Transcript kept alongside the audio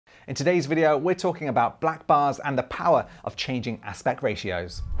In today's video, we're talking about black bars and the power of changing aspect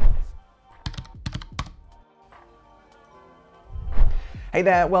ratios. Hey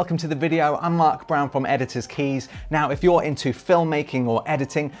there, welcome to the video. I'm Mark Brown from Editor's Keys. Now, if you're into filmmaking or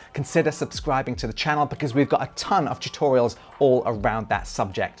editing, consider subscribing to the channel because we've got a ton of tutorials all around that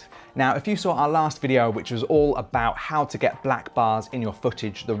subject. Now, if you saw our last video, which was all about how to get black bars in your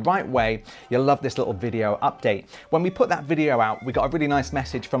footage the right way, you'll love this little video update. When we put that video out, we got a really nice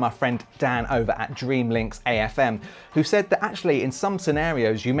message from our friend Dan over at DreamLynx AVM, who said that actually in some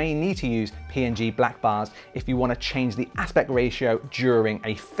scenarios, you may need to use PNG black bars if you want to change the aspect ratio during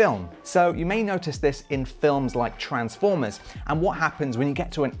a film. So you may notice this in films like Transformers, and what happens when you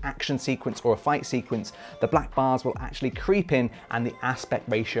get to an action sequence or a fight sequence, the black bars will actually creep in and the aspect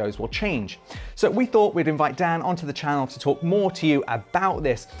ratios will change. So we thought we'd invite Dan onto the channel to talk more to you about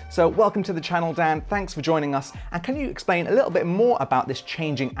this. So welcome to the channel, Dan. Thanks for joining us. And can you explain a little bit more about this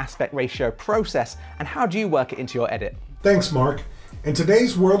changing aspect ratio process and how do you work it into your edit? Thanks, Mark. In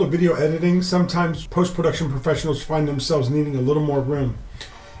today's world of video editing, sometimes post-production professionals find themselves needing a little more room.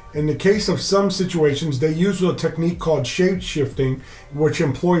 In the case of some situations, they use a technique called shape shifting, which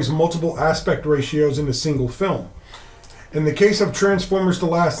employs multiple aspect ratios in a single film. In the case of Transformers The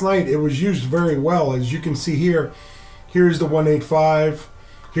Last Night, it was used very well. As you can see here, here's the 1:8:5,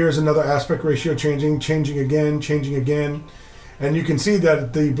 here's another aspect ratio changing again, and you can see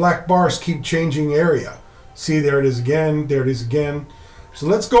that the black bars keep changing area. See, there it is again, there it is again. So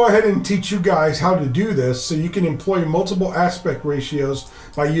let's go ahead and teach you guys how to do this so you can employ multiple aspect ratios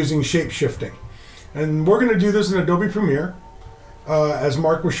by using shape shifting. And we're going to do this in Adobe Premiere, as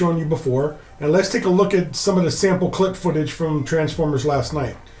Mark was showing you before. And let's take a look at some of the sample clip footage from Transformers Last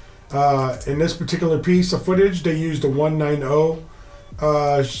Night. In this particular piece of footage, they used a 1:9:0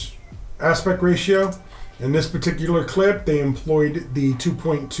 aspect ratio. In this particular clip, they employed the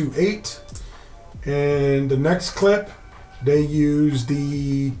 2.28. And the next clip, they used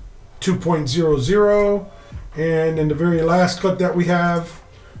the 2.00. And in the very last clip that we have,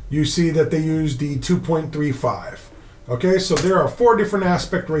 you see that they used the 2.35. Okay, so there are 4 different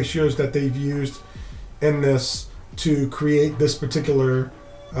aspect ratios that they've used in this to create this particular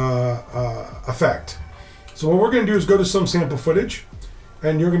effect. So what we're going to do is go to some sample footage,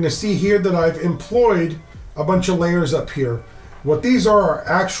 and you're going to see here that I've employed a bunch of layers up here. What these are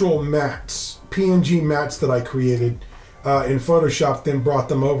actual mats, PNG mats that I created in Photoshop, then brought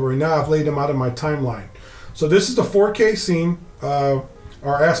them over, and now I've laid them out in my timeline. So this is the 4K scene.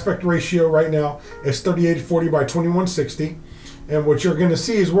 Our aspect ratio right now is 3840 by 2160. And what you're going to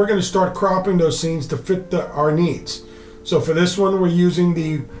see is we're going to start cropping those scenes to fit our needs. So for this one, we're using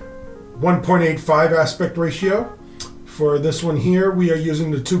the 1.85 aspect ratio. For this one here, we are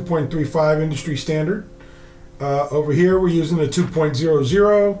using the 2.35 industry standard. Over here, we're using the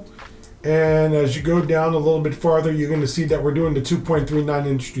 2.00. And as you go down a little bit farther, you're going to see that we're doing the 2.39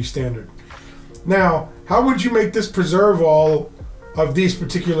 industry standard. Now, how would you make this preserve all of these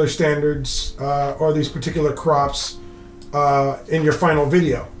particular standards or these particular crops in your final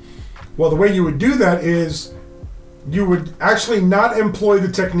video? Well, the way you would do that is you would actually not employ the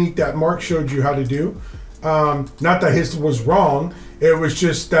technique that Mark showed you how to do. Not that his was wrong, it was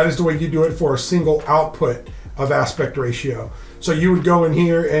just that is the way you do it for a single output of aspect ratio. So you would go in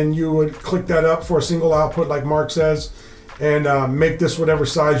here and you would click that up for a single output like Mark says, and make this whatever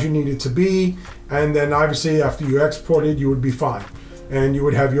size you need it to be, and then obviously after you export it, you would be fine. And you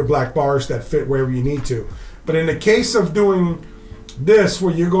would have your black bars that fit wherever you need to. But in the case of doing this,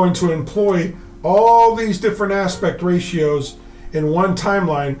 where you're going to employ all these different aspect ratios in one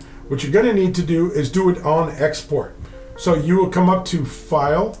timeline, what you're going to need to do is do it on export. So you will come up to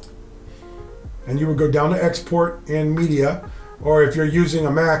File, and you would go down to Export and Media. Or if you're using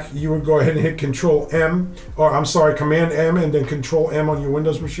a Mac, you would go ahead and hit Command M, and then Control M on your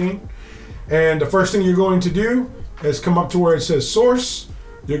Windows machine. And the first thing you're going to do is come up to where it says Source.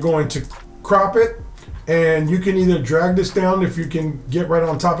 You're going to crop it, and you can either drag this down if you can get right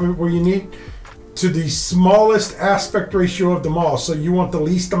on top of it where you need, to the smallest aspect ratio of them all. So you want the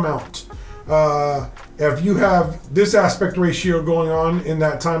least amount. If you have this aspect ratio going on in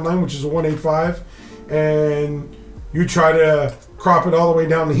that timeline, which is a 1:8:5, and you try to crop it all the way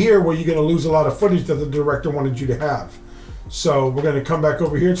down to here, where you're going to lose a lot of footage that the director wanted you to have. So we're going to come back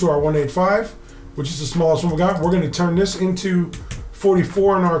over here to our 1:8:5, which is the smallest one we got. We're going to turn this into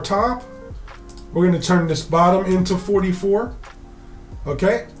 44 on our top. We're going to turn this bottom into 44.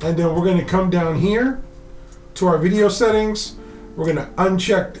 Okay, and then we're going to come down here to our video settings. We're going to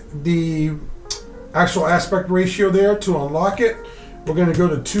uncheck the actual aspect ratio there to unlock it. We're going to go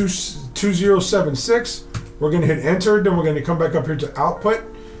to 2076. We're going to hit enter, then we're going to come back up here to output,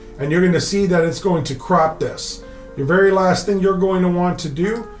 And you're going to see that it's going to crop this. Your very last thing you're going to want to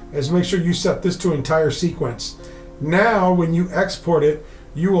do is make sure you set this to entire sequence. Now, when you export it,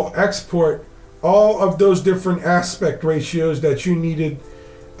 you will export all of those different aspect ratios that you needed,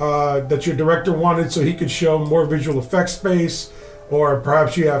 that your director wanted, so he could show more visual effects space, or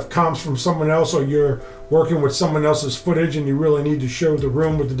perhaps you have comps from someone else, or you're working with someone else's footage and you really need to show the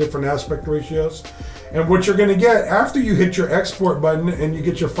room with the different aspect ratios. And what you're going to get after you hit your export button and you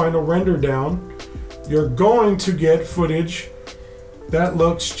get your final render down, you're going to get footage that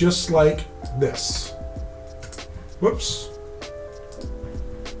looks just like this. Whoops.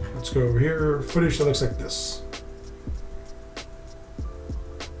 Let's go over here. Footage that looks like this.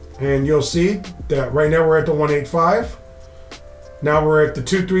 And you'll see that right now we're at the 185. Now we're at the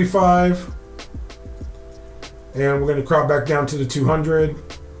 235. And we're going to crop back down to the 200.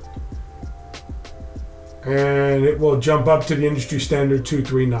 And it will jump up to the industry standard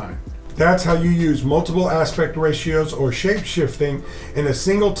 239. That's how you use multiple aspect ratios or shape shifting in a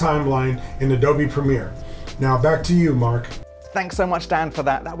single timeline in Adobe Premiere. Now back to you, Mark. Thanks so much, Dan, for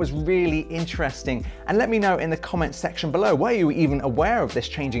that. That was really interesting. And let me know in the comments section below, were you even aware of this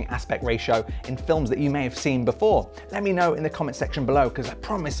changing aspect ratio in films that you may have seen before? Let me know in the comment section below, because I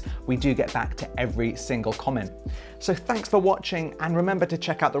promise we do get back to every single comment. So thanks for watching, and remember to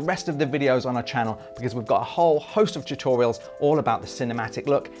check out the rest of the videos on our channel, because we've got a whole host of tutorials all about the cinematic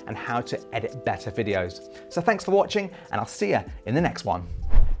look and how to edit better videos. So thanks for watching, and I'll see you in the next one.